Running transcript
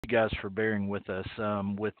you guys for bearing with us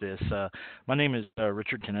with this. My name is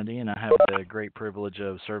Richard Kennedy, and I have the great privilege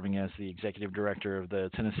of serving as the Executive Director of the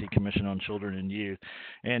Tennessee Commission on Children and Youth.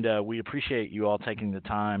 And we appreciate you all taking the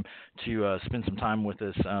time to spend some time with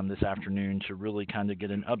us this afternoon to really kind of get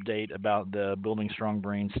an update about the Building Strong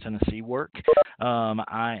Brains Tennessee work.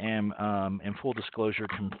 I am, in full disclosure,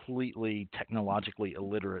 completely technologically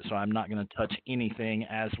illiterate, so I'm not going to touch anything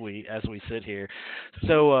as we sit here.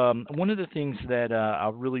 So one of the things that I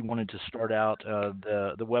really wanted to start out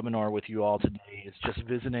the webinar with you all today is just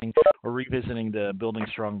visiting or revisiting the Building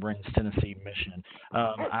Strong Brains Tennessee mission.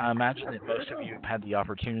 I imagine that most of you have had the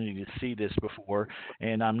opportunity to see this before,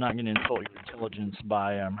 and I'm not going to insult your intelligence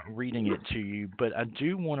by reading it to you, but I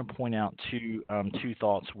do want to point out two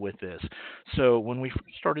thoughts with this. So when we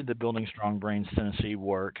first started the Building Strong Brains Tennessee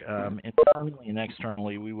work, internally and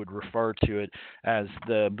externally, we would refer to it as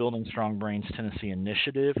the Building Strong Brains Tennessee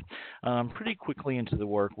Initiative. Pretty quickly into the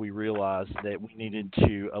work, we realized that we needed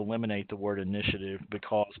to eliminate the word initiative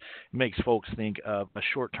because it makes folks think of a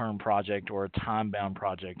short-term project or a time-bound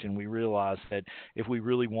project, and we realized that if we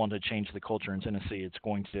really want to change the culture in Tennessee, it's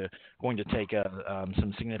going to take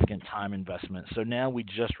some significant time investment. So now we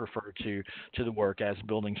just refer to the work as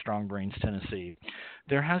Building Strong Brains Tennessee.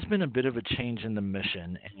 There has been a bit of a change in the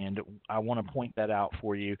mission, and I want to point that out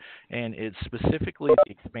for you, and it's specifically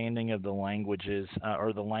the expanding of the languages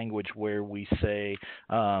or the language where we say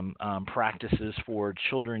practices for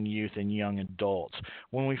children, youth, and young adults.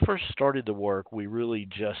 When we first started the work, we really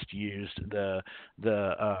just used the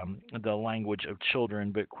language of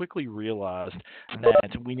children, but quickly realized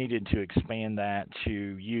that we needed to expand that to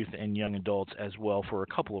youth and young adults as well for a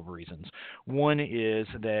couple of reasons. One is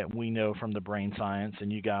that we know from the brain science,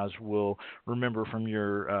 and you guys will remember from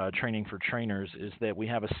your training for trainers, is that we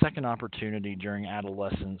have a second opportunity during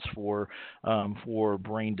adolescence for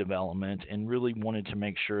brain development, and really wanted to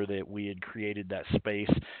make sure that we had created that space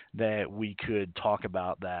that we could talk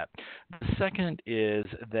about that. The second is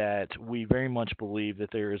that we very much believe that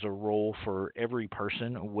there is a role for every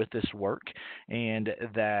person with this work, and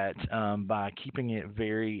that by keeping it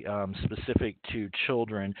very specific to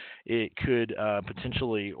children, it could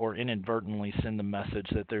potentially or inadvertently send the message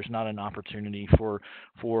that there's not an opportunity for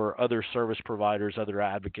other service providers, other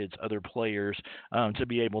advocates, other players to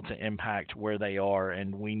be able to impact where they are.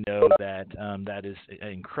 And we know that that is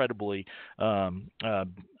incredibly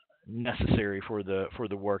necessary for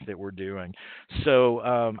the work that we're doing. So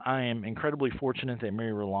I am incredibly fortunate that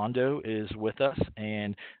Mary Rolando is with us,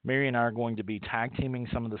 and Mary and I are going to be tag teaming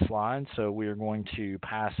some of the slides. So we are going to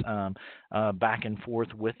pass back and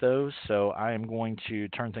forth with those. So I am going to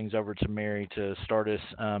turn things over to Mary to start us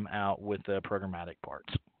out with the programmatic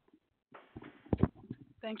parts.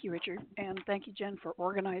 Thank you, Richard, and thank you, Jen, for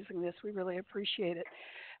organizing this. We really appreciate it.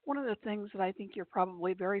 One of the things that I think you're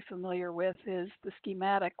probably very familiar with is the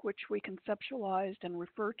schematic, which we conceptualized and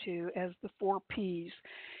refer to as the 4Ps.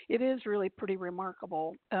 It is really pretty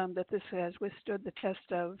remarkable that this has withstood the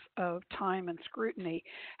test of time and scrutiny.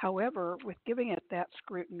 However, with giving it that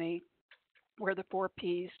scrutiny, where the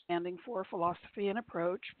 4Ps standing for philosophy and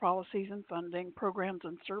approach, policies and funding, programs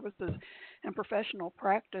and services, and professional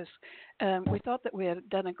practice, we thought that we had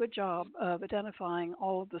done a good job of identifying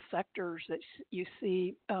all of the sectors that you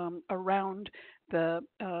see around the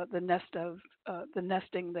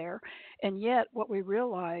nesting there. And yet, what we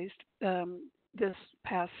realized this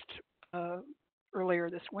past earlier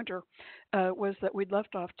this winter was that we'd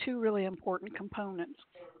left off two really important components.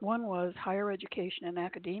 One was higher education and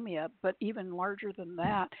academia, but even larger than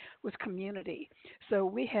that was community. So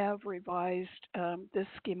we have revised this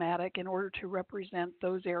schematic in order to represent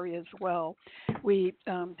those areas well. We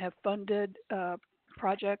have funded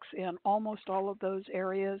projects in almost all of those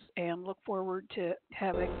areas and look forward to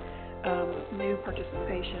having new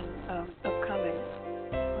participation upcoming.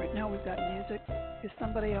 Right now we've got music. Is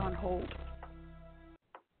somebody on hold?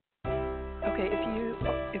 Okay, if you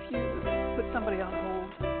put somebody on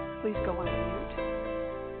hold, please go on mute.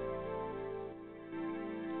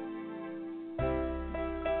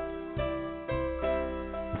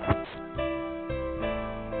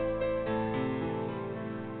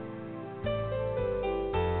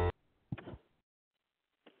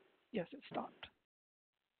 Yes, it stopped.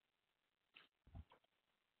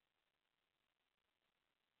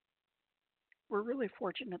 We're really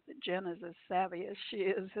fortunate that Jen is as savvy as she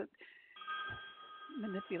is at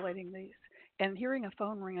manipulating these. And hearing a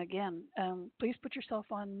phone ring again, please put yourself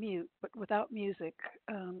on mute, but without music,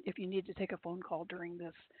 if you need to take a phone call during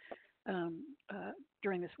this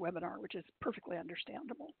webinar, which is perfectly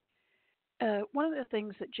understandable. One of the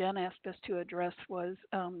things that Jen asked us to address was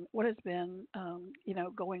what has been,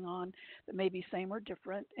 going on that may be same or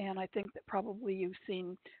different. And I think that probably you've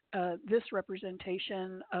seen this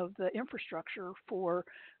representation of the infrastructure for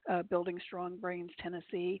Building Strong Brains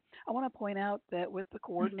Tennessee. I want to point out that with the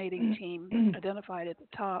coordinating team identified at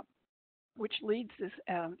the top, which leads this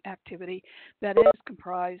activity that is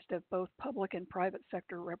comprised of both public and private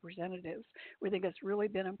sector representatives. We think it's really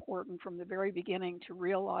been important from the very beginning to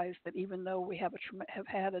realize that even though we have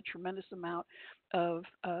had a tremendous amount of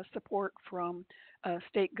support from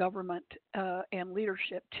state government and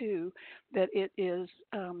leadership too, that it is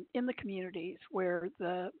in the communities where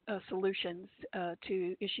the solutions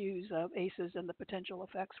to issues of ACEs and the potential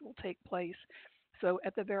effects will take place. So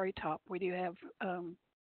at the very top, we do have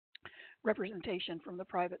representation from the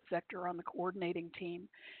private sector on the coordinating team.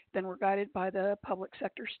 Then we're guided by the public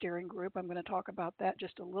sector steering group. I'm going to talk about that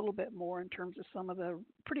just a little bit more in terms of some of the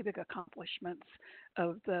pretty big accomplishments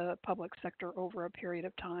of the public sector over a period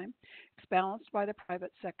of time. It's balanced by the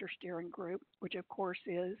private sector steering group, which of course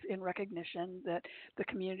is in recognition that the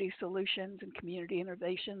community solutions and community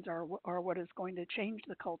innovations are what is going to change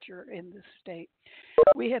the culture in this state.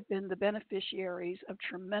 We have been the beneficiaries of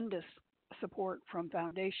tremendous support from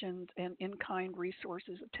foundations and in-kind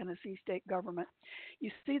resources of Tennessee state government. You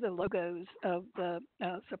see the logos of the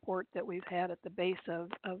support that we've had at the base of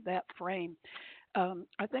that frame.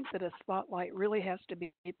 I think that a spotlight really has to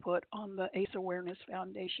be put on the ACE Awareness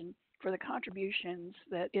Foundation for the contributions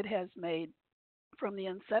that it has made from the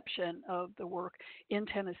inception of the work in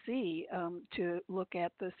Tennessee to look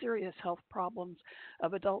at the serious health problems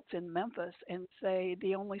of adults in Memphis and say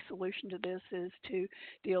the only solution to this is to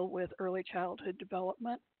deal with early childhood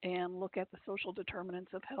development and look at the social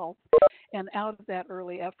determinants of health. And out of that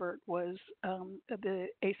early effort was the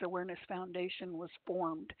ACE Awareness Foundation was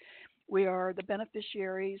formed. We are the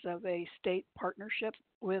beneficiaries of a state partnership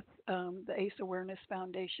with the ACE Awareness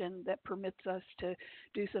Foundation that permits us to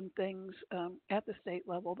do some things at the state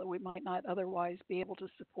level that we might not otherwise be able to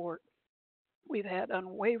support. We've had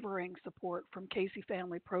unwavering support from Casey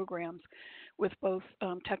Family Programs with both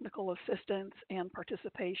technical assistance and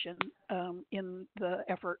participation in the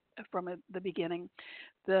effort from the beginning.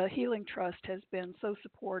 The Healing Trust has been so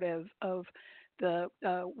supportive of the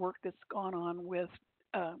work that's gone on with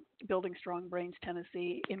Building Strong Brains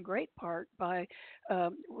Tennessee, in great part by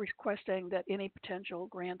requesting that any potential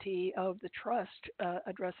grantee of the trust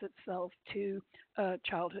address itself to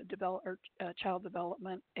child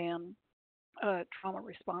development and trauma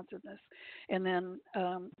responsiveness. And then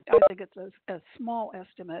I think it's a small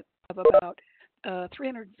estimate of about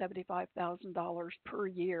 $375,000 per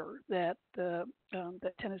year that the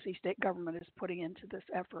Tennessee state government is putting into this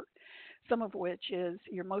effort, some of which is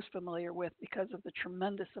you're most familiar with because of the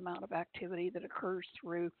tremendous amount of activity that occurs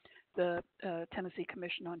through the Tennessee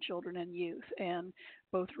Commission on Children and Youth. And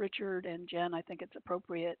both Richard and Jen, I think it's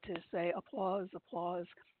appropriate to say applause, applause.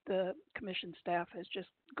 The commission staff has just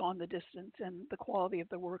gone the distance and the quality of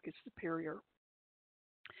the work is superior.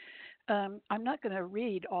 I'm not going to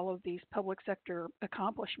read all of these public sector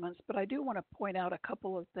accomplishments, but I do want to point out a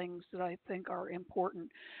couple of things that I think are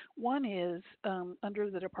important. One is under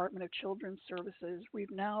the Department of Children's Services,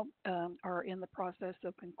 we've now are in the process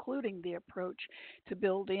of concluding the approach to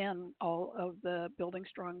build in all of the Building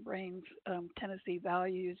Strong Brains Tennessee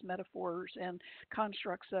values, metaphors, and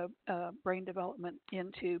constructs of brain development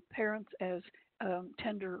into parents as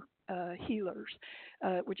tender healers,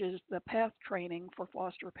 which is the path training for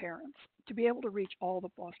foster parents. To be able to reach all the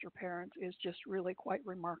foster parents is just really quite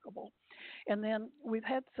remarkable. And then we've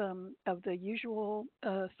had some of the usual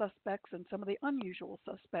suspects and some of the unusual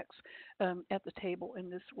suspects at the table in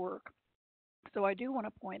this work. So I do want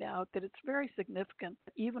to point out that it's very significant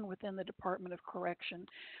that even within the Department of Correction,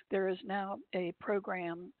 there is now a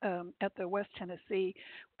program at the West Tennessee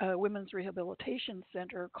Women's Rehabilitation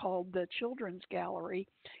Center called the Children's Gallery,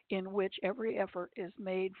 in which every effort is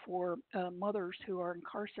made for mothers who are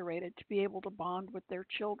incarcerated to be able to bond with their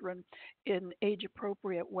children in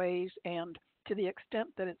age-appropriate ways and to the extent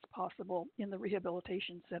that it's possible in the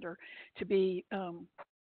rehabilitation center to be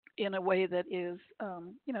in a way that is,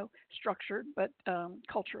 structured but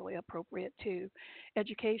culturally appropriate too.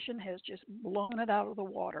 Education has just blown it out of the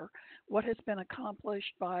water. What has been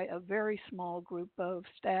accomplished by a very small group of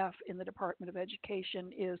staff in the Department of Education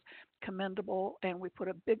is commendable, and we put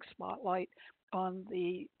a big spotlight on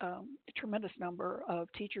the tremendous number of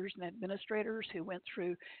teachers and administrators who went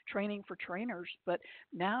through training for trainers. But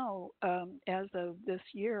now, as of this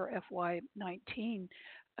year, FY19,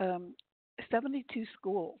 72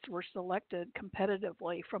 schools were selected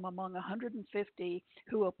competitively from among 150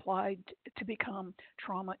 who applied to become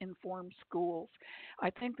trauma informed schools. I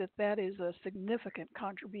think that that is a significant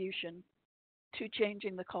contribution to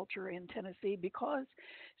changing the culture in Tennessee because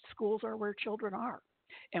schools are where children are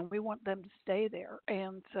and we want them to stay there.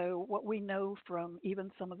 And so what we know from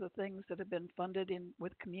even some of the things that have been funded in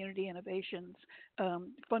with community innovations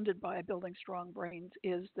funded by Building Strong Brains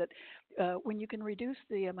is that when you can reduce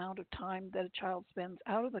the amount of time that a child spends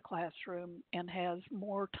out of the classroom and has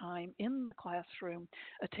more time in the classroom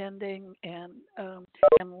attending and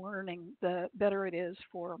learning, the better it is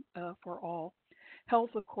for all.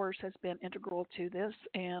 Health, of course, has been integral to this,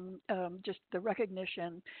 and just the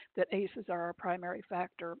recognition that ACEs are a primary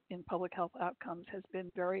factor in public health outcomes has been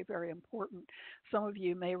very, very important. Some of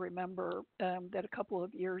you may remember that a couple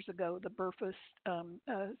of years ago, the BRFIS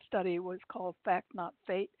study was called Fact Not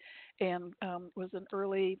Fate, and was an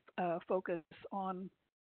early focus on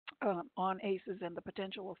ACEs and the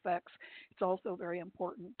potential effects. It's also very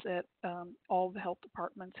important that all the health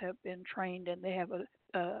departments have been trained and they have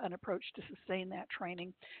an approach to sustain that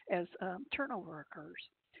training as turnover occurs.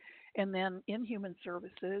 And then in human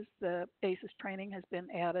services, the ACEs training has been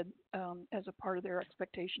added as a part of their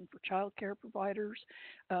expectation for child care providers.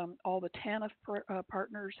 All the TANF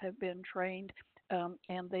partners have been trained,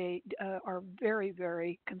 and they are very,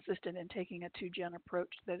 very consistent in taking a two-gen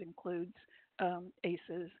approach that includes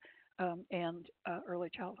ACEs and early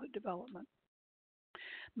childhood development.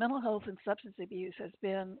 Mental health and substance abuse has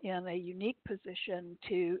been in a unique position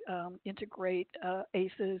to integrate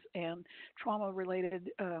ACEs and trauma-related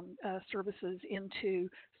services into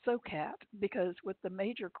SOCAT because with the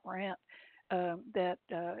major grant that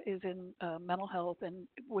is in mental health and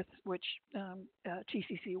with which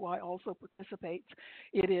TCCY also participates.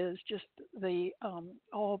 It is just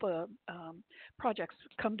all the projects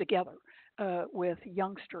come together with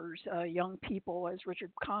youngsters, young people, as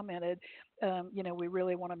Richard commented. We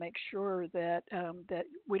really want to make sure that that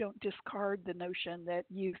we don't discard the notion that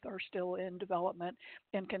youth are still in development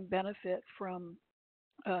and can benefit from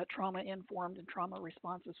trauma-informed and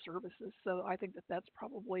trauma-responsive services. So I think that that's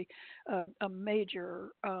probably a major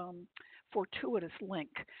fortuitous link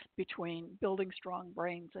between Building Strong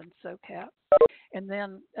Brains and SOCAT. And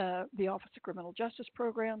then the Office of Criminal Justice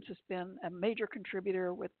Programs has been a major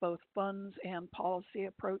contributor with both funds and policy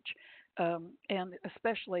approach, and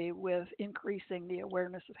especially with increasing the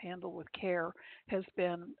awareness of Handle with Care has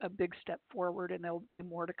been a big step forward, and there'll be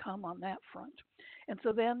more to come on that front. And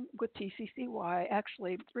so then with TCCY,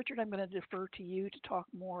 actually, Richard, I'm going to defer to you to talk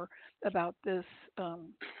more about this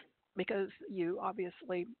because you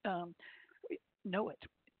obviously know it.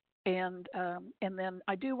 And then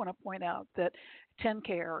I do want to point out that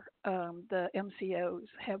TennCare, the MCOs,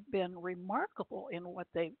 have been remarkable in what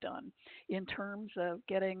they've done in terms of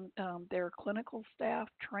getting their clinical staff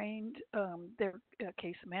trained. Their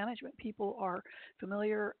case management people are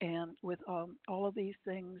familiar and with all of these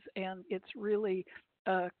things, and it's really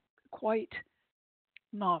quite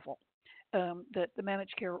novel. That the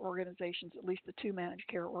managed care organizations, at least the two managed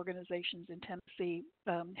care organizations in Tennessee,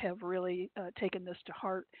 have really taken this to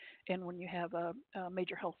heart. And when you have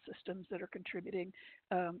major health systems that are contributing,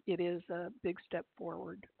 it is a big step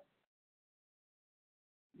forward.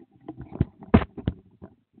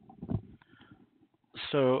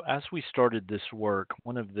 So, as we started this work,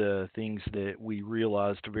 one of the things that we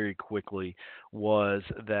realized very quickly was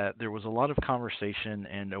that there was a lot of conversation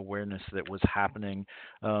and awareness that was happening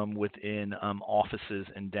within offices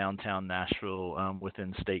in downtown Nashville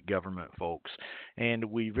within state government folks. And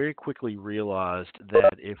we very quickly realized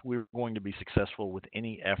that if we were going to be successful with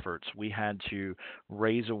any efforts, we had to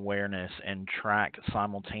raise awareness and track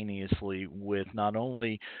simultaneously with not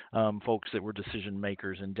only folks that were decision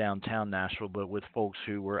makers in downtown Nashville, but with folks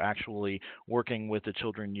who were actually working with the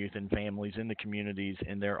children, youth, and families in the communities,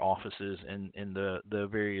 in their offices, and in the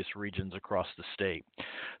various regions across the state.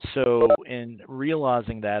 So, in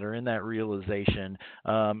realizing that, or in that realization,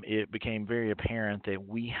 it became very apparent that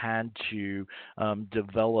we had to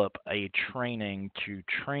develop a training to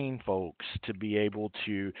train folks to be able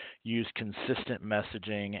to use consistent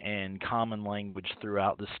messaging and common language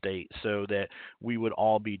throughout the state so that we would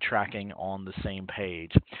all be tracking on the same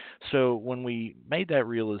page. So when we made that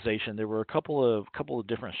realization, there were a couple of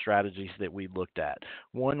different strategies that we looked at.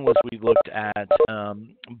 One was we looked at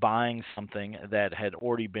buying something that had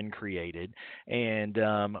already been created, and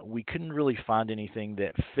we couldn't really find anything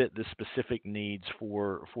that fit the specific needs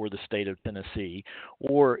for the state of Tennessee,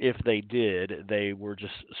 or if they did, they were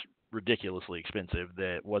just ridiculously expensive.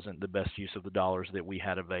 That wasn't the best use of the dollars that we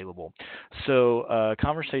had available. So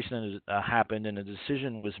conversation happened and a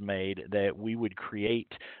decision was made that we would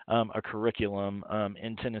create a curriculum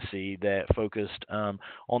in Tennessee that focused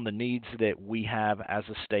on the needs that we have as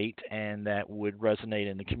a state and that would resonate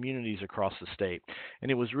in the communities across the state. And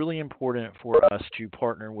it was really important for us to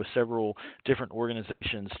partner with several different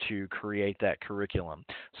organizations to create that curriculum.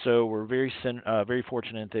 So we're very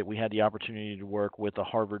fortunate that we had the opportunity to work with the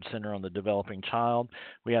Harvard Center on the Developing Child.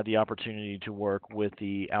 We had the opportunity to work with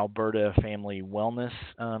the Alberta Family Wellness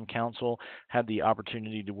Council, had the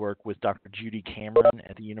opportunity to work with Dr. Judy Cameron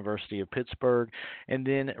at the University of Pittsburgh, and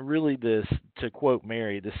then really this, to quote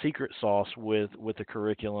Mary, the secret sauce with the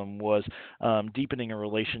curriculum was deepening a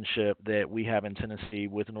relationship that we have in Tennessee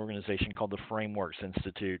with an organization called the Frameworks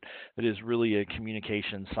Institute that is really a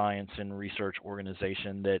communication science and research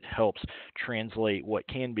organization that helps translate what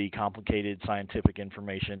can be complicated scientific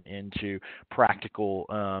information into practical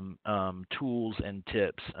tools and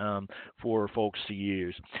tips for folks to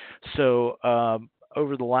use. So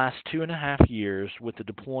over the last 2.5 years, with the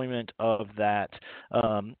deployment of that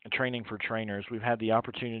training for trainers, we've had the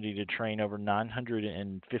opportunity to train over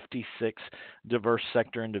 956 diverse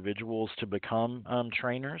sector individuals to become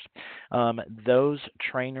trainers. Those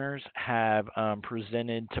trainers have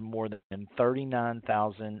presented to more than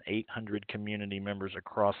 39,800 community members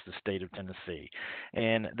across the state of Tennessee.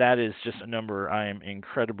 And that is just a number I am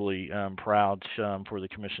incredibly proud for the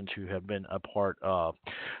commission to have been a part of.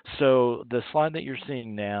 So the slide that you're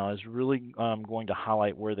seeing now is really going to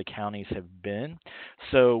highlight where the counties have been.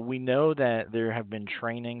 So we know that there have been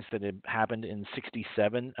trainings that have happened in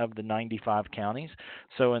 67 of the 95 counties.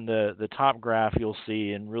 So in the top graph, you'll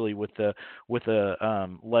see, and really with the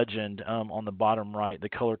legend on the bottom right, the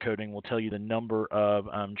color coding will tell you the number of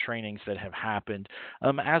trainings that have happened.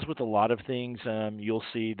 As with a lot of things, you'll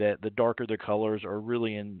see that the darker the colors are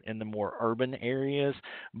really in the more urban areas,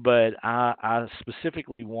 but I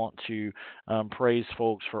specifically want to praise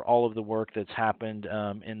folks for all of the work that's happened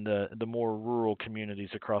in the more rural communities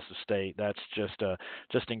across the state. That's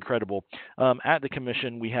just incredible. At the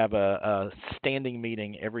commission, we have a standing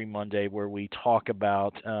meeting every Monday where we talk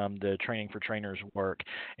about the Training for Trainers work,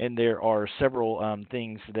 and there are several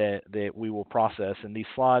things that we will process. And these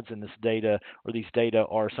slides and this data, or these data,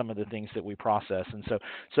 are some of the things that we process. And so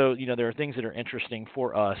there are things that are interesting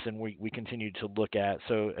for us, and we continue to look at.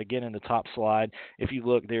 So again, in the top slide, if you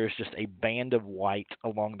look, there's just a band of white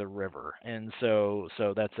along the river, and so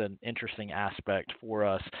that's an interesting aspect for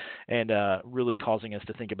us, and really causing us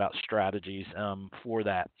to think about strategies for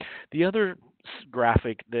that. The other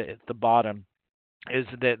graphic at the bottom is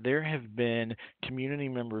that there have been community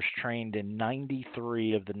members trained in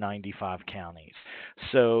 93 of the 95 counties.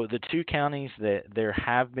 So the two counties that there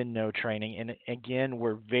have been no training, and again,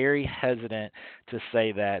 we're very hesitant to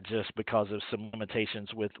say that just because of some limitations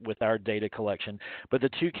with our data collection, but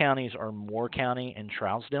the two counties are Moore County and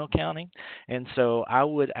Trousdale County. And so I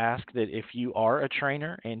would ask that if you are a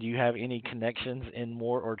trainer and you have any connections in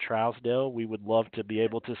Moore or Trousdale, we would love to be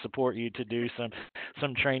able to support you to do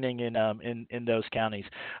some training in those counties.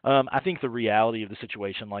 I think the reality of the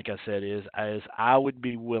situation, like I said, is I would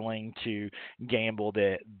be willing to gamble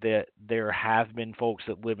that there have been folks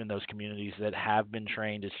that live in those communities that have been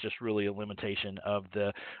trained. It's just really a limitation of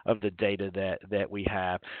the data that we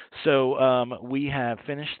have. So we have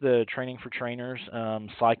finished the Training for Trainers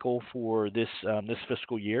cycle for this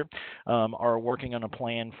fiscal year. Are working on a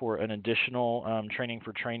plan for an additional Training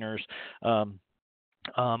for Trainers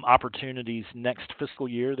opportunities next fiscal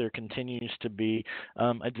year. There continues to be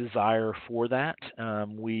a desire for that.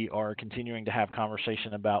 We are continuing to have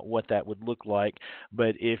conversation about what that would look like,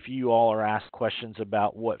 but if you all are asked questions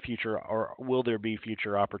about what future, or will there be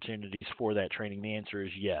future opportunities for that training, the answer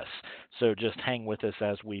is yes. So just hang with us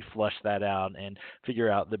as we flesh that out and figure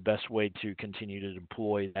out the best way to continue to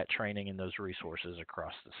deploy that training and those resources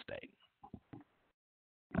across the state.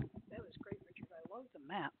 That was great, Richard. I love the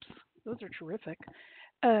maps. Those are terrific.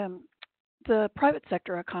 The private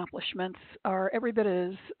sector accomplishments are every bit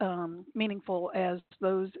as meaningful as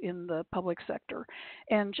those in the public sector.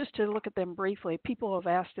 And just to look at them briefly, people have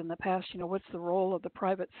asked in the past, what's the role of the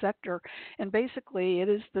private sector? And basically, it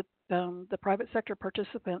is that the private sector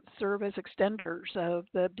participants serve as extenders of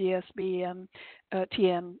the BSB and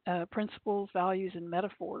TN principles, values, and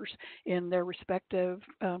metaphors in their respective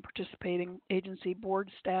participating agency board,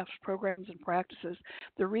 staffs, programs, and practices.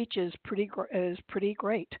 The reach is pretty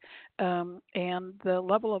great, and the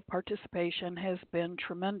level of participation has been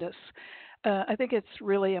tremendous. I think it's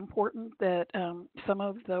really important that some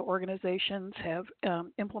of the organizations have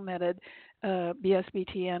implemented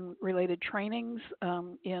BSBTN related trainings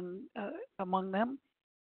in among them.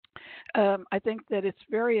 I think that it's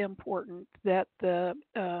very important that the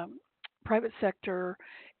private sector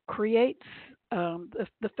creates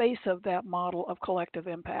the face of that model of collective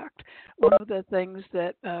impact. One of the things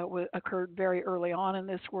that occurred very early on in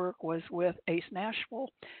this work was with ACE Nashville,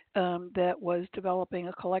 that was developing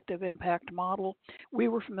a collective impact model. We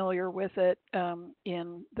were familiar with it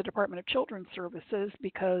in the Department of Children's Services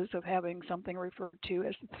because of having something referred to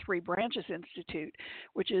as the Three Branches Institute,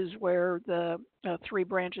 which is where the three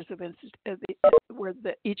branches of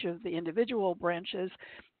each of the individual branches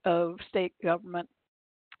of state government,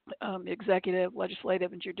 executive,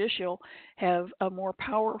 legislative, and judicial, have a more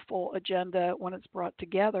powerful agenda when it's brought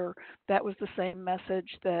together. That was the same message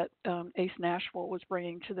that ACE Nashville was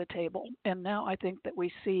bringing to the table. And now I think that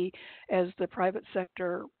we see, as the private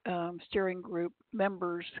sector steering group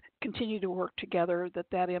members continue to work together, that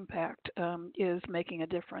that impact is making a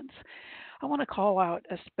difference. I want to call out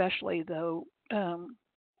especially, though,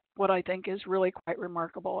 what I think is really quite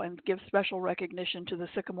remarkable, and give special recognition to the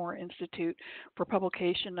Sycamore Institute for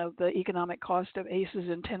publication of the economic cost of ACEs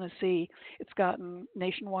in Tennessee. It's gotten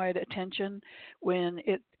nationwide attention when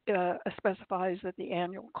it specifies that the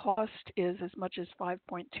annual cost is as much as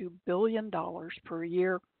 $5.2 billion per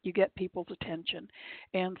year. You get people's attention.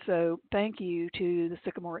 And so thank you to the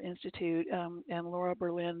Sycamore Institute and Laura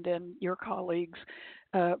Berlind and your colleagues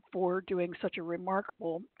for doing such a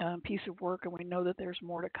remarkable piece of work, and we know that there's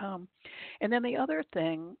more to come. And then the other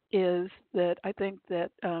thing is that I think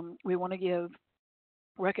that we want to give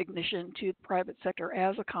recognition to the private sector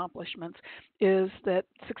as accomplishments, is that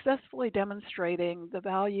successfully demonstrating the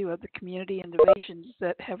value of the community innovations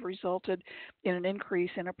that have resulted in an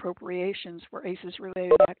increase in appropriations for ACES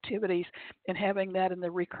related activities, and having that in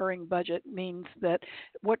the recurring budget means that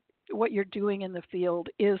what you're doing in the field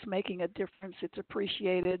is making a difference. It's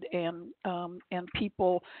appreciated, and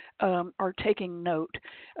people are taking note.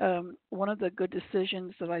 One of the good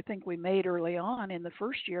decisions that I think we made early on in the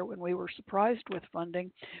first year, when we were surprised with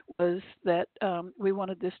funding, was that we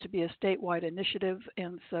wanted this to be a statewide initiative,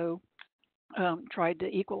 and so tried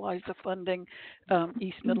to equalize the funding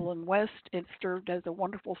east, middle, and west. It served as a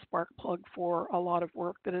wonderful spark plug for a lot of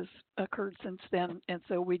work that has occurred since then, and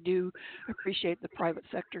so we do appreciate the private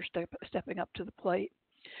sector stepping up to the plate.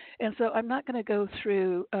 And so I'm not going to go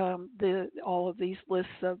through all of these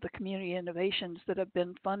lists of the community innovations that have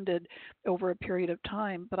been funded over a period of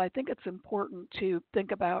time, but I think it's important to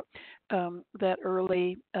think about that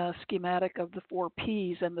early schematic of the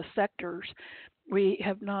 4Ps and the sectors. We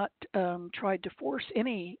have not tried to force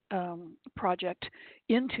any project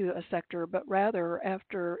into a sector, but rather,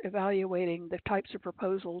 after evaluating the types of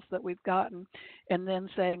proposals that we've gotten and then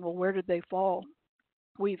saying, well, where did they fall?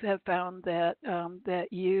 We have found that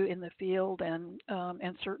that you in the field and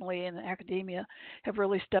certainly in academia have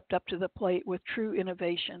really stepped up to the plate with true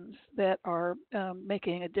innovations that are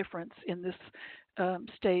making a difference in this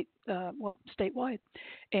statewide.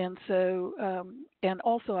 And so, and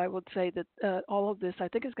also I would say that all of this I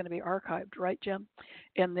think is going to be archived, right, Jim?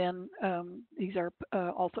 And then these are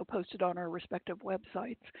also posted on our respective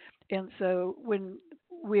websites. And so when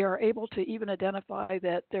we are able to even identify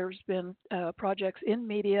that there's been projects in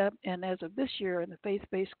media, and as of this year in the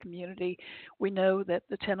faith-based community, we know that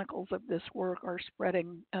the tentacles of this work are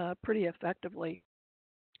spreading pretty effectively.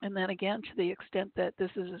 And then again, to the extent that this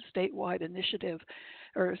is a statewide initiative,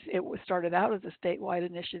 or it was started out as a statewide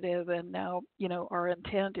initiative, and now, you know, our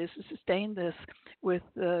intent is to sustain this with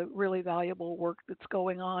the really valuable work that's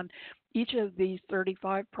going on. Each of these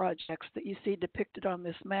 35 projects that you see depicted on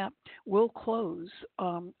this map will close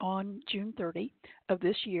on June 30 of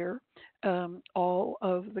this year. All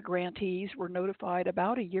of the grantees were notified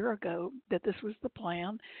about a year ago that this was the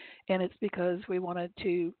plan, and it's because we wanted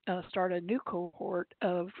to start a new cohort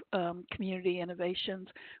of community innovations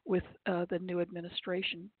with the new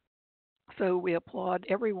administration. So we applaud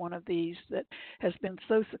every one of these that has been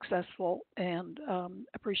so successful, and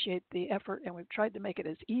appreciate the effort, and we've tried to make it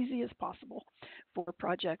as easy as possible for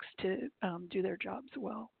projects to do their jobs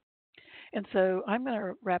well. And so I'm going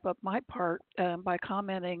to wrap up my part by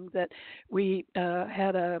commenting that we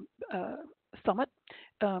had a summit.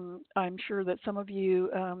 I'm sure that some of you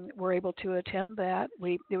were able to attend that.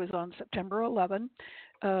 It was on September 11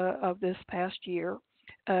 of this past year.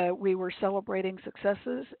 We were celebrating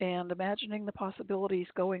successes and imagining the possibilities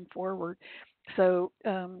going forward. So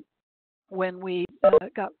when we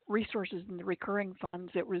got resources in the recurring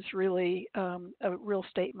funds, it was really a real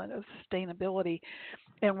statement of sustainability.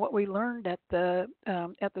 And what we learned at the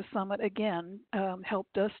summit again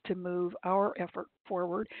helped us to move our effort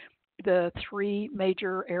forward. The three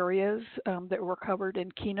major areas that were covered in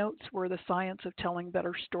keynotes were the science of telling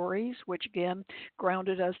better stories, which again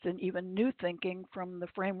grounded us in even new thinking from the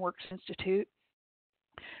Frameworks Institute.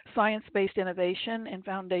 Science-based innovation and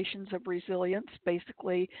foundations of resilience,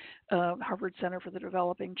 basically Harvard Center for the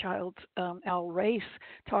Developing Child's Al Race,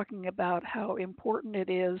 talking about how important it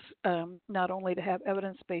is not only to have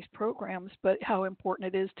evidence-based programs, but how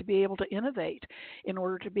important it is to be able to innovate in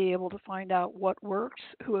order to be able to find out what works,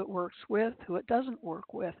 who it works with, who it doesn't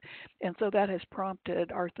work with. And so that has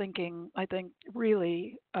prompted our thinking, I think,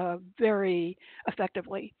 really very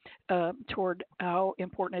effectively toward how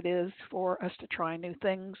important it is for us to try new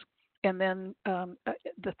things. And then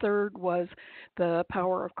the third was the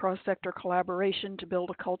power of cross-sector collaboration to build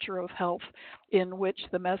a culture of health, in which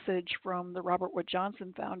the message from the Robert Wood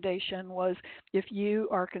Johnson Foundation was, if you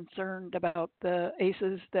are concerned about the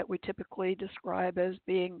ACEs that we typically describe as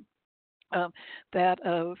being that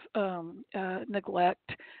of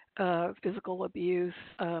neglect, physical abuse,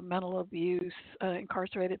 mental abuse,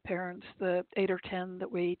 incarcerated parents, the 8 or 10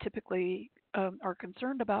 that we typically are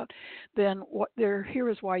concerned about, then here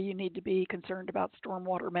is why you need to be concerned about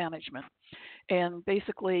stormwater management. And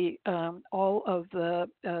basically, all of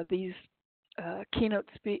these keynote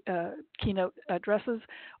addresses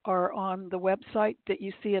are on the website that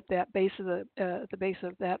you see at that base of the base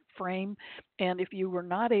of that frame. And if you were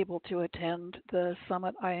not able to attend the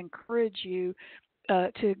summit, I encourage you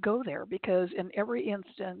to go there, because in every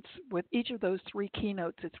instance with each of those three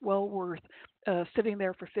keynotes, it's well worth sitting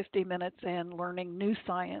there for 50 minutes and learning new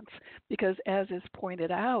science, because as is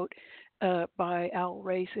pointed out by Al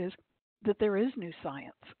Race, is that there is new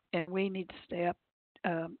science and we need to stay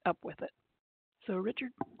up with it. So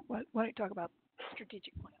Richard, why don't you talk about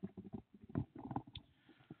strategic plan?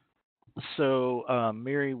 So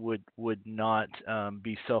Mary would not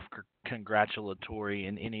be self-congratulatory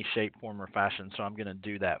in any shape, form, or fashion, so I'm going to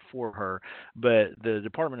do that for her. But the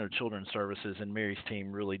Department of Children's Services and Mary's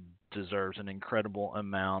team really deserves an incredible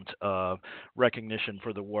amount of recognition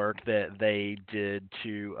for the work that they did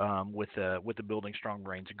to with the Building Strong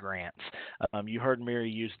Brains grants. You heard Mary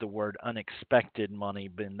use the word unexpected money,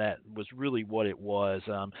 but that was really what it was.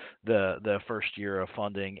 The first year of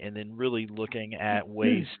funding, and then really looking at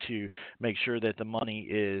ways to make sure that the money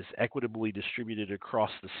is equitably distributed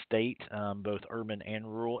across the state, both urban and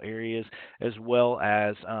rural areas, as well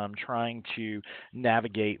as trying to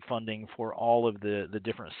navigate funding for all of the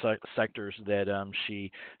different sectors that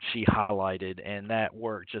she highlighted, and that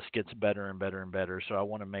work just gets better and better and better. So I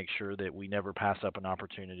want to make sure that we never pass up an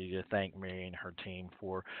opportunity to thank Mary and her team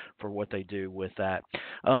for what they do with that.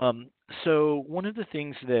 So one of the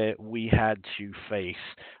things that we had to face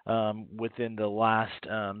within the last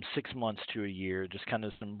 6 months to a year, just kind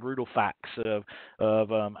of some brutal facts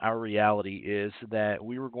of our reality, is that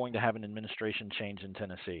we were going to have an administration change in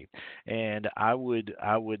Tennessee, and I would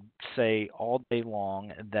say all day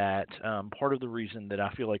long that part of the reason that I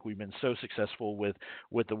feel like we've been so successful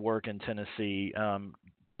with the work in Tennessee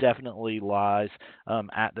definitely lies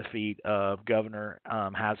at the feet of Governor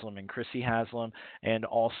Haslam and Chrissy Haslam, and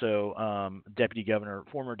also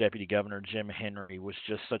former Deputy Governor Jim Henry was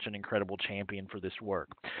just such an incredible champion for this work.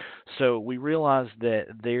 So we realized that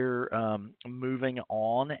they're moving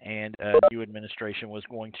on, and a new administration was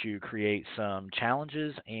going to create some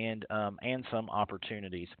challenges and some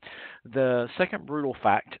opportunities. The second brutal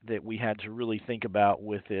fact that we had to really think about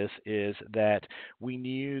with this is that we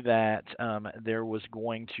knew that there was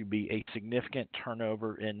going to be a significant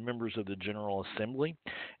turnover in members of the General Assembly,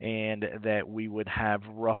 and that we would have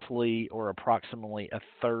roughly or approximately a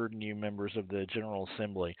third new members of the General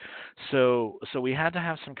Assembly. So we had to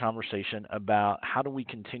have some conversation about how do we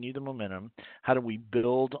continue the momentum, how do we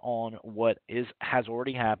build on what has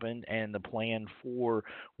already happened, and the plan for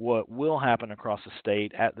what will happen across the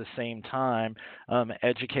state, at the same time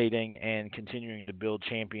educating and continuing to build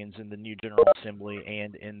champions in the new General Assembly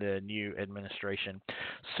and in the new administration.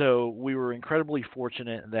 So we were incredibly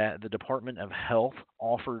fortunate that the Department of Health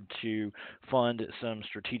offered to fund some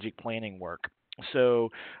strategic planning work. So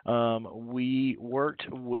we worked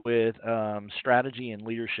with Strategy and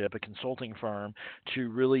Leadership, a consulting firm, to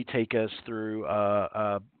really take us through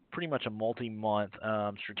pretty much a multi-month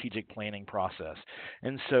strategic planning process.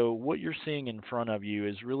 And so what you're seeing in front of you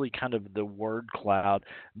is really kind of the word cloud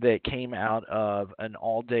that came out of an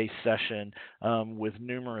all-day session with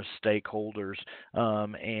numerous stakeholders,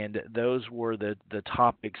 and those were the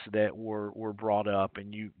topics that were brought up,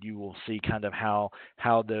 and you will see kind of how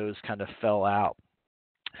those kind of fell out.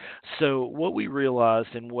 So what we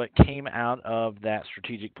realized and what came out of that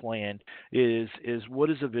strategic plan is what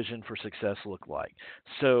does a vision for success look like?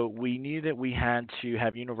 So we knew that we had to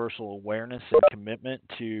have universal awareness and commitment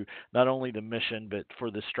to not only the mission but for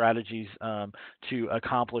the strategies to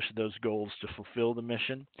accomplish those goals to fulfill the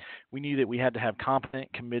mission. We knew that we had to have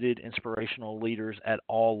competent, committed, inspirational leaders at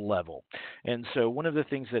all level. And so one of the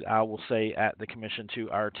things that I will say at the commission to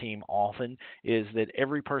our team often is that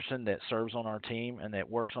every person that serves on our team and that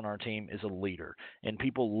works on our team is a leader. And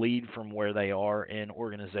people lead from where they are in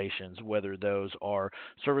organizations, whether those are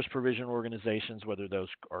service provision organizations, whether those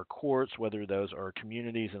are courts, whether those are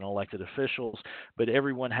communities and elected officials. But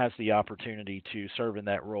everyone has the opportunity to serve in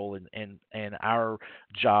that role, and our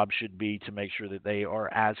job should be to make sure that they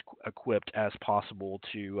are as equipped as possible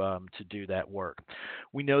to do that work.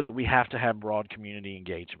 We know that we have to have broad community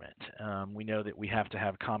engagement. We know that we have to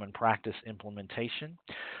have common practice implementation.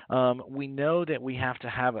 We know that we have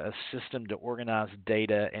to have a system to organize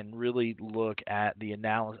data and really look at the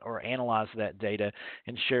analysis or analyze that data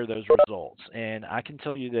and share those results. And I can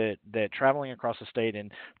tell you that traveling across the state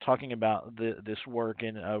and talking about this work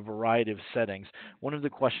in a variety of settings, one of the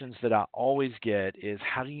questions that I always get is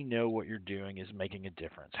how do you know what you're doing is making a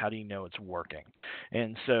difference? How do you know it's working?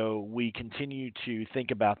 And so we continue to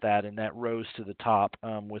think about that, and that rose to the top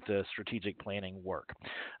with the strategic planning work.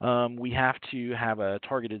 We have to have a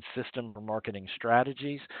targeted system for marketing strategies.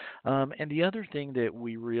 And the other thing that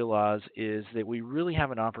we realize is that we really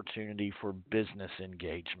have an opportunity for business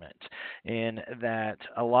engagement. And that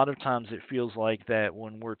a lot of times it feels like that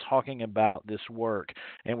when we're talking about this work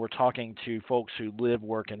and we're talking to folks who live,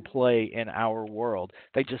 work, and play in our world,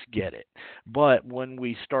 they just get it. But when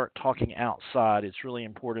we start talking outside, it's really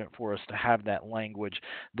important for us to have that language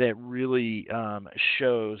that really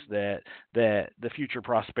shows that the future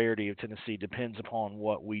prosperity of Tennessee depends upon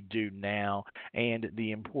what we do now and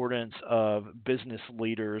the importance of business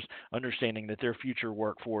leaders understanding that their future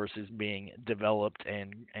workforce is being developed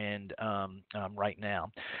and right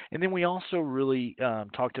now. And then we also really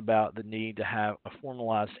talked about the need to have a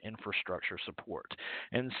formalized infrastructure support.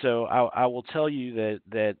 And so I will tell you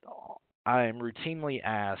that I am routinely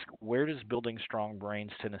asked, where does Building Strong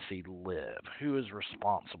Brains Tennessee live? Who is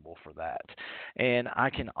responsible for that? And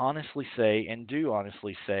I can honestly say, and do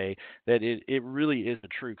honestly say, that it really is a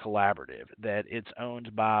true collaborative, that it's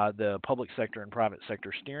owned by the public sector and private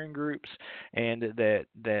sector steering groups, and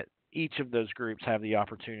that each of those groups have the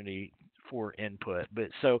opportunity for input. But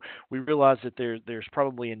so we realize that there's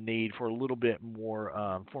probably a need for a little bit more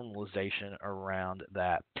formalization around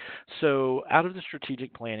that. So out of the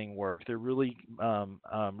strategic planning work, there really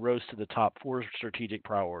rose to the top four strategic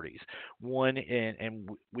priorities. One, and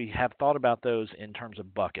we have thought about those in terms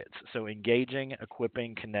of buckets. So engaging,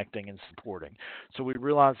 equipping, connecting, and supporting. So we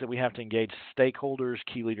realize that we have to engage stakeholders,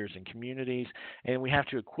 key leaders, and communities, and we have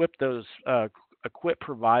to equip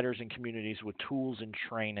providers and communities with tools and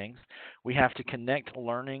trainings. We have to connect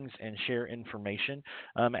learnings and share information.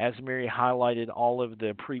 As Mary highlighted all of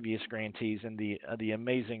the previous grantees and the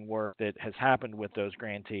amazing work that has happened with those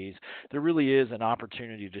grantees, there really is an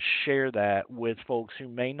opportunity to share that with folks who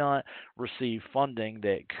may not receive funding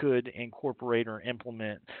that could incorporate or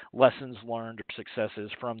implement lessons learned or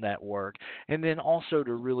successes from that work. And then also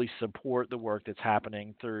to really support the work that's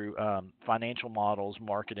happening through financial models,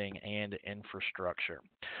 marketing, and infrastructure.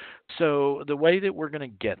 So the way that we're going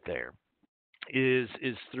to get there is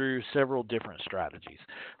through several different strategies.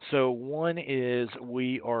 So one is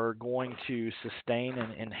we are going to sustain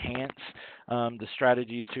and enhance the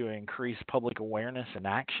strategy to increase public awareness and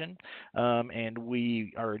action, and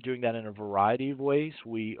we are doing that in a variety of ways.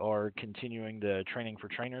 We are continuing the training for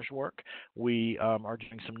trainers work. We are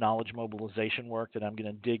doing some knowledge mobilization work that I'm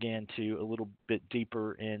going to dig into a little bit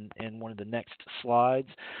deeper in one of the next slides.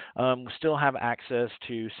 We still have access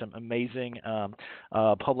to some amazing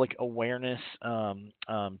public awareness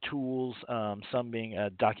tools, some being a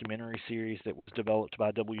documentary series that was developed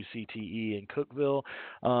by WCTE in Cookeville,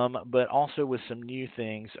 but also also with some new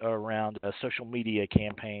things around a social media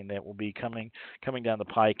campaign that will be coming down the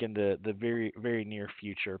pike in the very near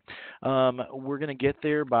future. We're going to get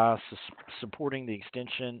there by supporting the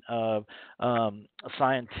extension of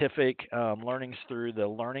scientific learnings through the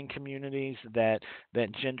learning communities that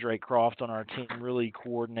Jen Drake Croft on our team really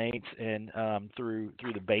coordinates and through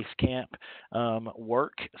the Base Camp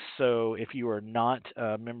work. So if you are not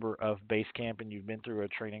a member of Base Camp and you've been through a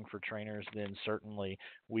training for trainers, then certainly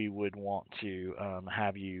we would want to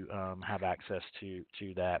have you have access to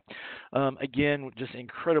that. Again, just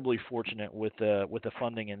incredibly fortunate with the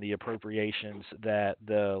funding and the appropriations that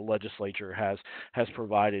the legislature has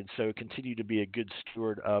provided. So continue to be a good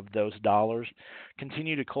steward of those dollars.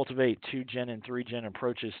 Continue to cultivate 2-gen and 3-gen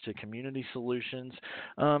approaches to community solutions.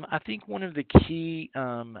 I think one of the key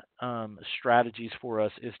strategies for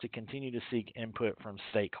us is to continue to seek input from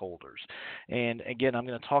stakeholders. And again, I'm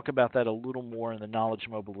going to talk about that a little more in the knowledge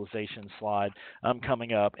mobilization slide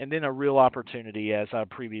coming up. And then a real opportunity, as I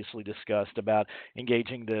previously discussed, about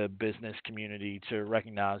engaging the business community to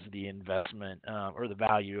recognize the investment or the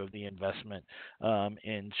value of the investment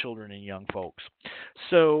in children and young folks.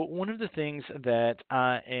 So one of the things that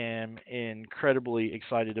I am incredibly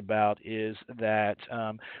excited about is that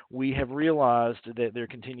we have realized that there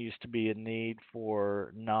continues to be a need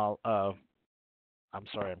for I'm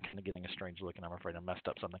sorry, I'm kind of getting a strange look, and I'm afraid I messed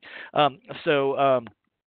up something. So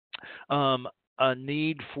a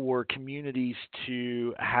need for communities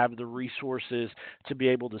to have the resources to be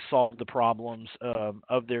able to solve the problems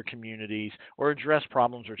of their communities or address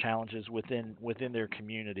problems or challenges within their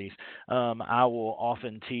communities. I will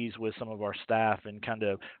often tease with some of our staff and kind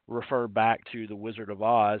of refer back to the Wizard of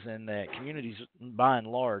Oz, and that communities, by and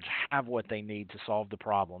large, have what they need to solve the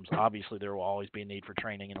problems. Obviously, there will always be a need for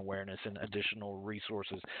training and awareness and additional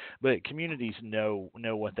resources, but communities know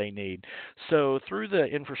what they need. So through the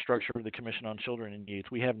infrastructure of the Commission on Children and Youth,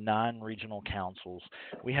 we have 9 regional councils.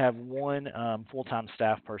 We have one full-time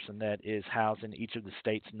staff person that is housed in each of the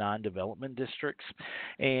state's 9 development districts,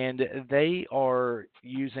 and they are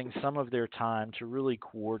using some of their time to really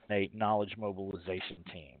coordinate knowledge mobilization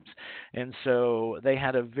teams. And so they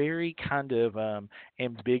had a very kind of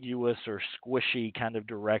ambiguous or squishy kind of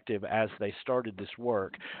directive as they started this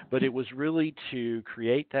work, but it was really to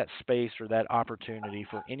create that space or that opportunity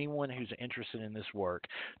for anyone who's interested in this work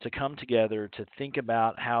to come together to think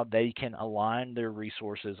about how they can align their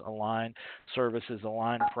resources, align services,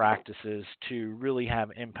 align practices to really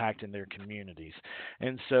have impact in their communities.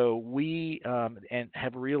 And so we and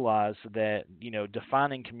have realized that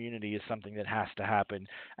defining community is something that has to happen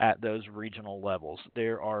at those regional levels.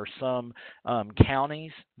 There are some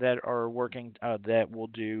counties that are working that will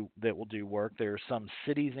do work. There are some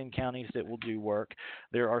cities and counties that will do work.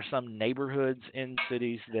 There are some neighborhoods in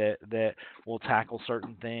cities that will tackle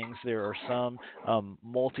certain things. There are some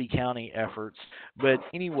multi-county efforts. But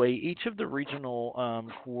anyway, each of the regional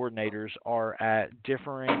coordinators are at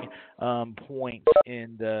differing points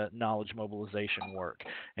in the knowledge mobilization work.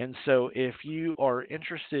 And so if you are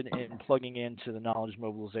interested in plugging into the knowledge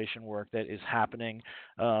mobilization work that is happening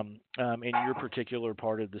in your particular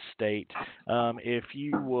part of the state, if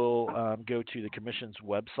you will go to the Commission's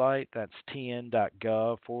website, that's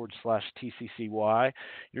tn.gov/TCCY,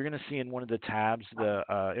 you're going to see in one of the tabs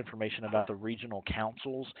the information about the regional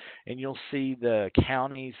councils, and you'll see the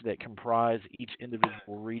counties that comprise each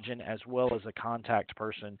individual region, as well as a contact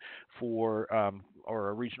person for or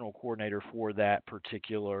a regional coordinator for that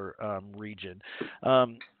particular region.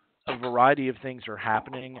 A variety of things are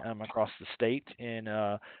happening across the state. In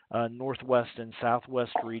northwest and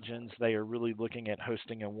southwest regions, they are really looking at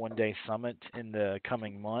hosting a one-day summit in the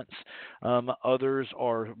coming months. Others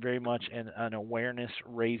are very much in an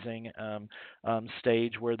awareness-raising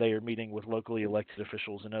stage where they are meeting with locally elected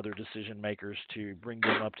officials and other decision makers to bring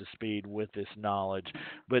them up to speed with this knowledge.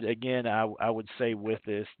 But again, I would say with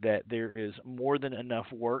this that there is more than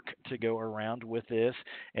enough work to go around with this,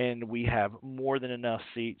 and we have more than enough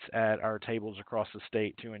seats at our tables across the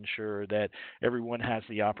state to ensure that everyone has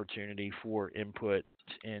the opportunity for input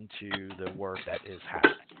into the work that is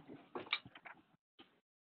happening.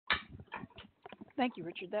 Thank you,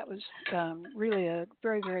 Richard. That was really a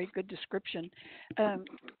very, very good description.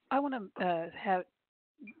 I want to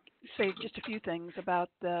say just a few things about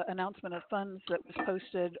the announcement of funds that was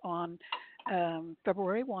posted on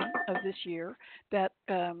February 1 of this year, that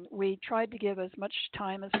we tried to give as much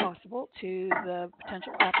time as possible to the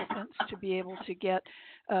potential applicants to be able to get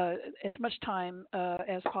as much time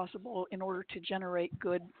as possible in order to generate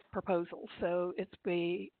good proposals. So it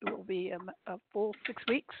will be a full 6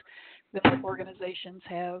 weeks that organizations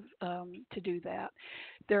have to do that.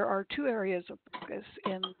 There are two areas of focus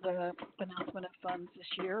in the announcement of funds this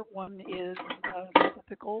year. One is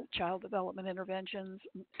typical child development interventions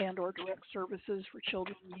and/or direct services for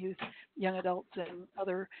children, youth, young adults,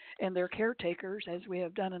 and their caretakers, as we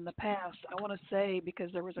have done in the past. I want to say,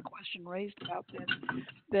 because there was a question raised about this,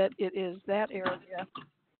 that it is that area,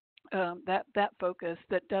 that focus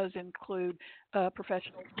that does include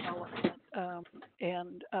professional development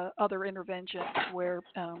and other interventions where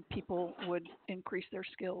people would increase their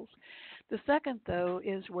skills. The second, though,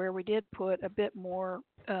 is where we did put a bit more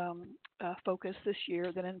focus this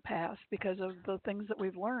year than in past because of the things that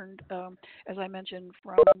we've learned, as I mentioned,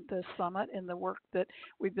 from the summit and the work that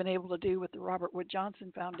we've been able to do with the Robert Wood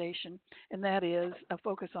Johnson Foundation, and that is a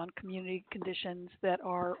focus on community conditions that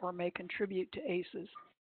are or may contribute to ACEs.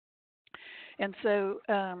 And so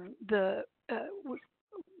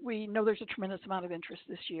we know there's a tremendous amount of interest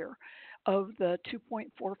this year. Of the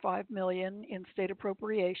 $2.45 million in state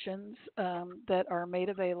appropriations that are made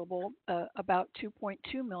available, about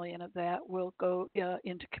 $2.2 million of that will go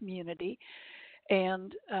into community,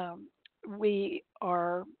 and we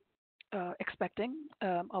are expecting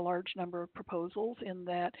a large number of proposals in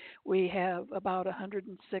that we have about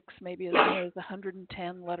 106, maybe as many as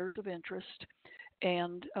 110 letters of interest.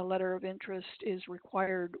 And a letter of interest is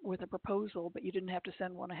required with a proposal, but you didn't have to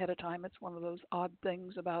send one ahead of time. It's one of those odd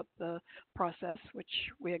things about the process, which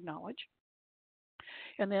we acknowledge.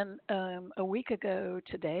 And then a week ago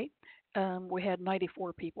today, we had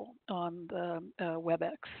 94 people on the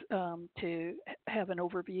WebEx to have an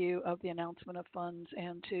overview of the announcement of funds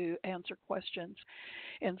and to answer questions.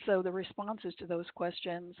 And so the responses to those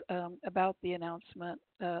questions about the announcement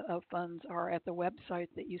of funds are at the website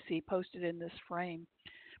that you see posted in this frame.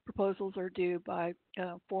 Proposals are due by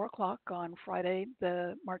 4 o'clock on Friday,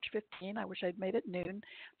 the March 15. I wish I'd made it noon,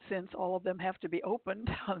 since all of them have to be opened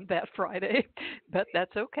on that Friday, but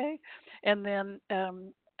that's okay. And then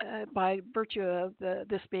by virtue of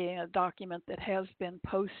this being a document that has been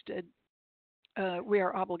posted, we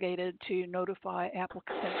are obligated to notify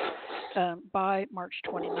applicants by March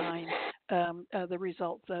 29 the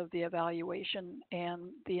results of the evaluation, and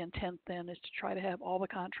the intent then is to try to have all the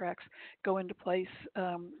contracts go into place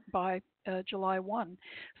by July 1.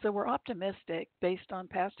 So we're optimistic, based on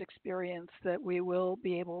past experience, that we will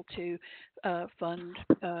be able to fund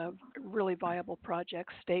really viable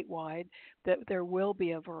projects statewide, that there will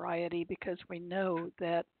be a variety, because we know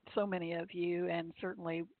that so many of you, and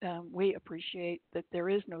certainly we appreciate that there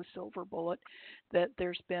is no silver bullet, that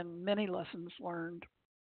there's been many lessons learned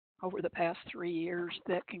over the past 3 years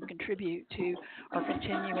that can contribute to our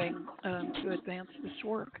continuing to advance this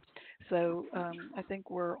work. So I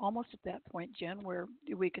think we're almost at that point, Jen, where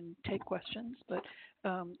we can take questions. But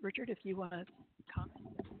Richard, if you want to comment.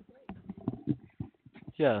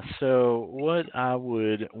 Yeah, so what I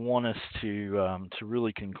would want us to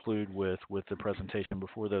really conclude with the presentation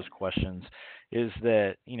before those questions is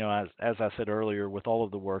that, as I said earlier, with all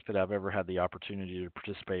of the work that I've ever had the opportunity to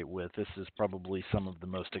participate with, this is probably some of the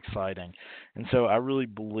most exciting. And so I really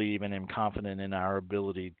believe and am confident in our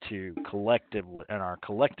ability our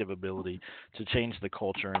collective ability to change the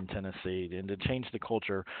culture in Tennessee, and to change the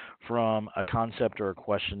culture from a concept or a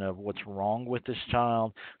question of what's wrong with this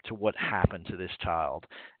child to what happened to this child.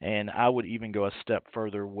 And I would even go a step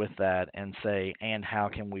further with that and say, and how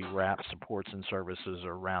can we wrap supports and services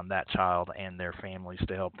around that child and their families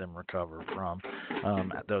to help them recover from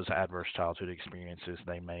those adverse childhood experiences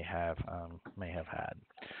they may have had.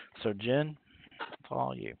 So Jen, it's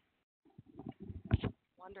all you.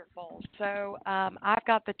 Wonderful. So I've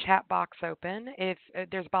got the chat box open. If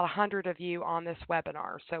there's about 100 of you on this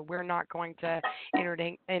webinar, so we're not going to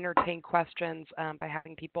entertain questions by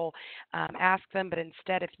having people ask them, but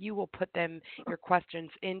instead, if you will put your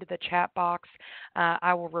questions into the chat box,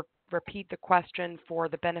 I will repeat the question for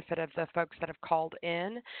the benefit of the folks that have called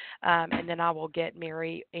in, and then I will get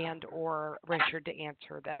Mary and or Richard to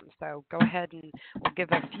answer them. So go ahead, and we'll give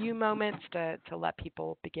a few moments to let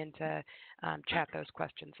people begin to chat those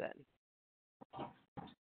questions in.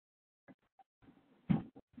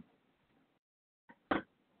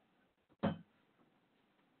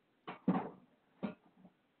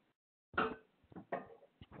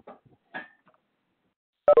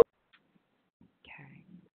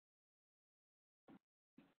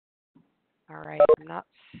 All right, I'm not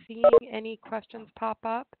seeing any questions pop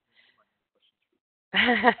up.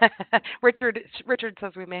 Richard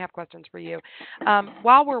says we may have questions for you.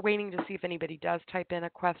 While we're waiting to see if anybody does type in a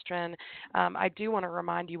question, I do want to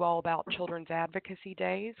remind you all about Children's Advocacy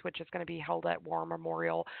Days, which is going to be held at War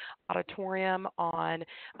Memorial Auditorium on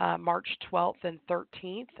March 12th and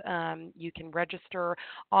 13th. You can register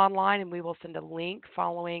online, and we will send a link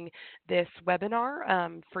following this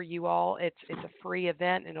webinar for you all. It's a free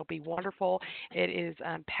event, and it'll be wonderful. It is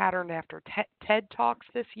patterned after TED Talks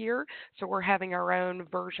this year, so we're having our own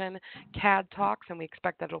version, CAD Talks, and we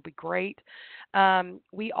expect that it'll be great.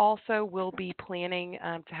 We also will be planning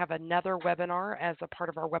to have another webinar as a part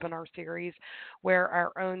of our webinar series where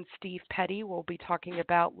our own Steve Petty will be talking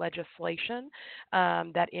about legislation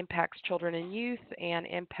that impacts children and youth and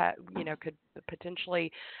could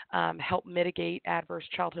potentially help mitigate adverse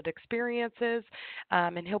childhood experiences.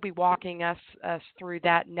 And he'll be walking us through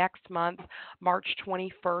that next month, March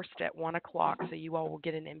 21st at 1 o'clock. So you all will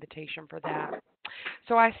get an invitation for that.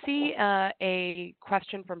 So I see a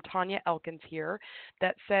question from Tanya Elkins here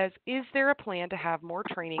that says, is there a plan to have more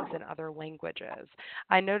trainings in other languages?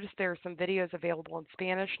 I noticed there are some videos available in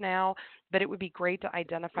Spanish now, but it would be great to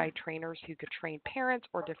identify trainers who could train parents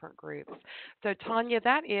or different groups. So Tanya,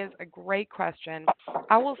 that is a great question.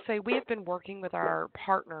 I will say we have been working with our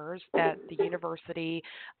partners at the University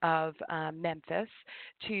of Memphis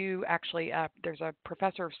to actually, there's a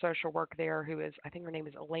professor of social work there who is, I think her name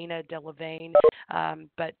is Elena Delavane,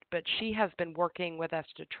 but she has been working with us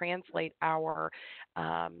to translate our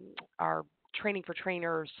training for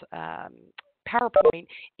trainers PowerPoint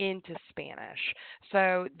into Spanish.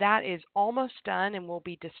 So that is almost done and will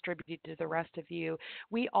be distributed to the rest of you.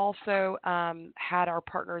 We also had our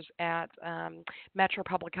partners at Metro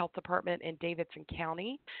Public Health Department in Davidson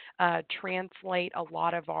County translate a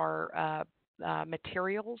lot of our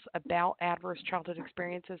materials about adverse childhood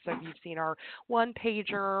experiences. So if you've seen our one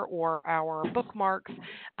pager or our bookmarks,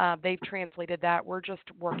 they've translated that. We're just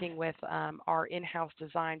working with our in-house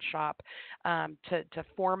design shop to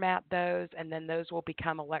format those, and then those will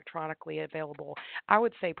become electronically available, I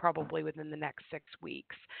would say probably within the next 6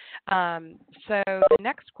 weeks. So the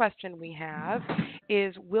next question we have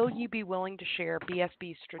is, will you be willing to share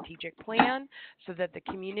BSB's strategic plan so that the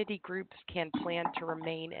community groups can plan to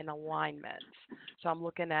remain in alignment? So I'm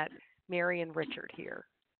looking at Mary and Richard here.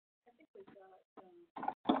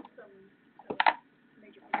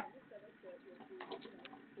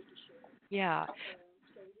 Yeah.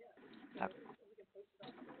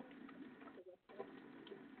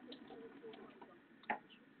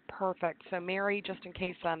 Perfect. So Mary, just in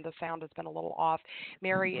case the sound has been a little off,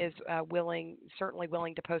 Mary is certainly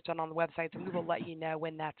willing to post it on the website, and we will let you know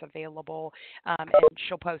when that's available. And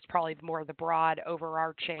she'll post probably more of the broad,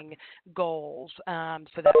 overarching goals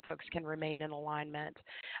so that folks can remain in alignment.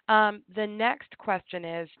 The next question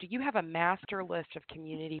is, do you have a master list of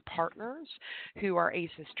community partners who are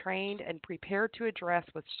ACEs trained and prepared to address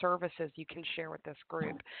with services you can share with this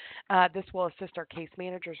group? This will assist our case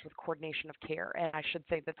managers with coordination of care. And I should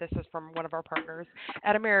say that this is from one of our partners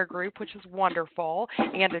at AmeriGroup, which is wonderful,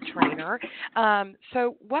 and a trainer.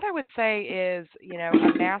 So what I would say is,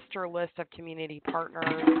 a master list of community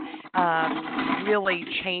partners really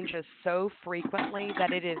changes so frequently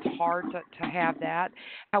that it is hard to have that.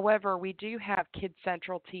 However, we do have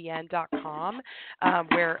KidCentralTN.com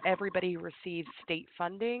where everybody who receives state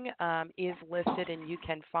funding is listed, and you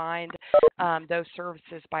can find those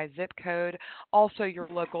services by zip code. Also, your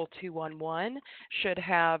local 211 should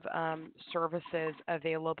have services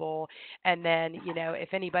available. And then,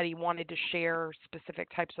 if anybody wanted to share specific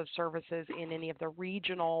types of services in any of the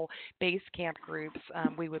regional base camp groups,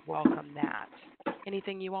 we would welcome that.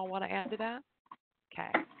 Anything you all want to add to that?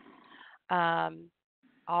 Okay.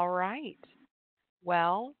 All right.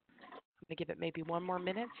 Well, I'm going to give it maybe one more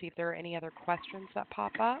minute, see if there are any other questions that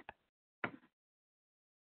pop up.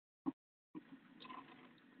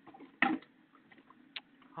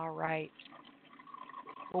 All right.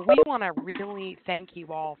 Well, we want to really thank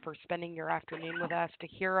you all for spending your afternoon with us to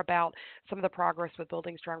hear about some of the progress with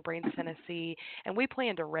Building Strong Brains Tennessee. And we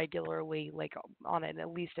plan to regularly, on at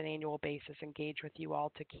least an annual basis, engage with you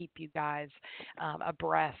all to keep you guys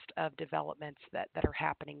abreast of developments that are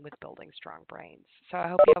happening with Building Strong Brains. So I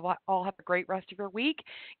hope you all have a great rest of your week.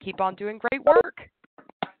 Keep on doing great work.